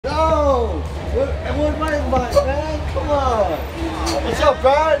up,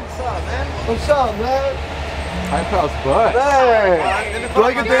 man? What's up, man? What's up, man? Hype House bus. Hey! Do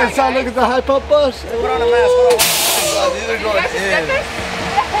I get the inside look at the Hype House bus? Put on a mask. These are going in.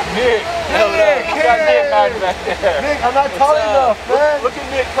 Nick! Nick, I'm not tall enough, man. Look at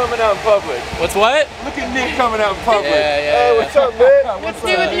Nick coming out in public. What's what? Look at Nick coming out in public. Hey, what's up, Nick? What's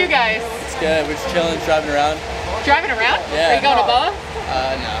new with you guys? It's good. We're just chilling, driving around. Driving around? Yeah. Are you going to BOA?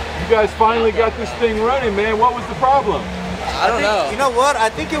 No. You guys finally got this thing running, man. What was the problem? I don't know. You know what? I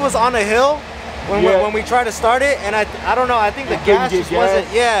think it was on a hill when we tried to start it, and I don't know. I think the gas just wasn't.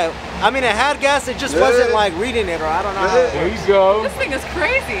 Yeah. I mean, it had gas. It just wasn't like reading it, or I don't know. There you go. This thing is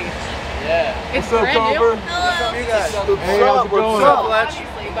crazy. Yeah. It's What's up, brand Culver? new. Hello. You guys. Hey, how's it going?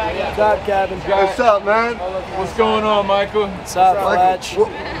 What's up, Kevin? What's up, man? What's going on, Michael? What's up, Fletch?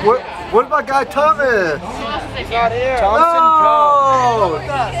 What about Guy Thomas? He's not here. Oh!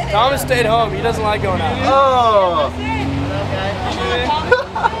 Thomas stayed home. He doesn't like going out. Oh!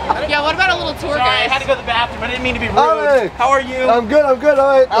 Yeah, what about a little tour, guys? I had to go to the bathroom. I didn't mean to be rude. Alex! How are you? I'm good, all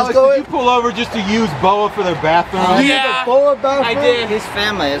right. Alex, Let's go did in. you pull over just to use BOA for their bathroom? Yeah. BOA bathroom? I did. His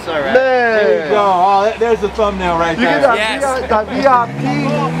family. It's all right. Man. There you go. Oh, there's the thumbnail right You there. get that VIP.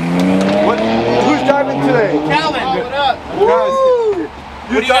 Who's driving today? Calvin. Woo!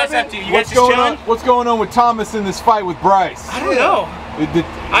 What do you guys have to? You guys just chilling? What's going on with Thomas in this fight with Bryce? I don't know.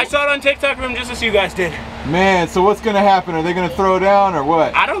 I saw it on TikTok from just as you guys did. Man, so what's going to happen? Are they going to throw down or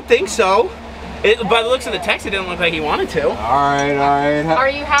what? I don't think so. By the looks of the text, it didn't look like he wanted to. All right. Are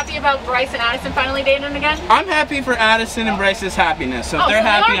you happy about Bryce and Addison finally dating again? I'm happy for Addison and Bryce's happiness. So if they're so they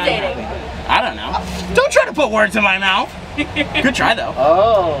happy, are I'm dating. happy. I don't know. Don't try to put words in my mouth. Good try, though.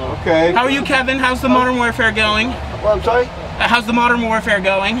 Oh. Okay. How are you, Kevin? How's the Modern Warfare going? Well, I'm sorry? How's the Modern Warfare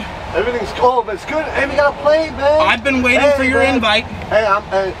going? Everything's cold, but it's good. Hey, we gotta play, man. I've been waiting for your invite.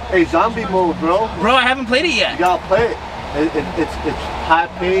 Hey, zombie mode, bro. Bro, I haven't played it yet. You gotta play it. It's high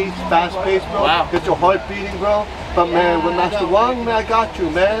paced, fast paced, bro. Wow. Get your heart beating, bro. But man, when Master Wong, man, I got you,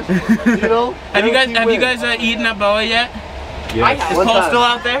 man. You know. Have you guys eaten at BOA yet? Yes. Is Paul still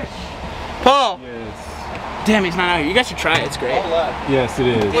out there? Paul. Yes. Damn, he's not out here. You guys should try it. It's great. Yes, it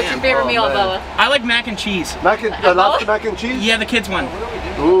is. What's your favorite meal at BOA? I like mac and cheese. Lobster mac and cheese? Yeah, the kids one.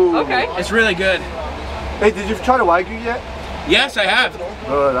 Ooh. Okay. It's really good. Hey, did you try the Wagyu yet? Yes, I have.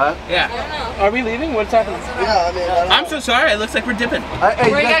 That? Yeah. Are we leaving? What's happening? Yeah, I mean. I'm so sorry. It looks like we're dipping. Hey,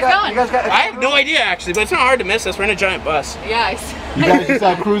 Where are you guys going? You guys got I have no idea actually, but it's not hard to miss us. We're in a giant bus. Yeah, You guys just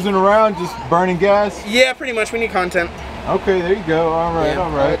out cruising around, just burning gas? Yeah, pretty much. We need content. Okay, there you go. All right,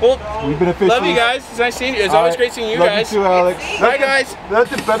 all right. Well, we've been officially. love you guys. It's nice seeing you. It's always great seeing you love guys. You too, Alex. Bye, guys.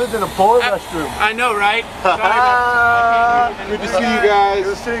 Nothing better than a BOA restroom. I know, right? Good to see you guys.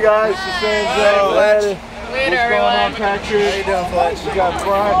 Good to see you guys. Later, What's going on, Patrick? How you doing, Fletch? We got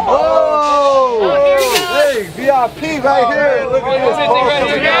Brian. Oh! here we go. Hey, VIP right here. Look at this. Open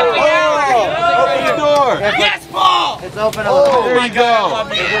the door. Yes, Paul! It's open. Oh, There you go. wow.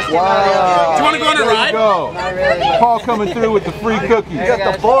 Do you want to go on a There you ride? go. Not really. Paul coming through with the free cookies. You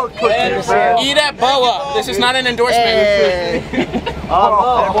got the BOA cookies, man. Eat at BOA. This is not an endorsement.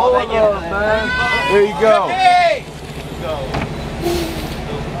 Oh, BOA love, man. There you go. Hey!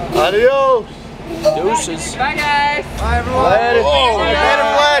 Adios. Deuces. Bye, guys. Bye, everyone. Later. Oh,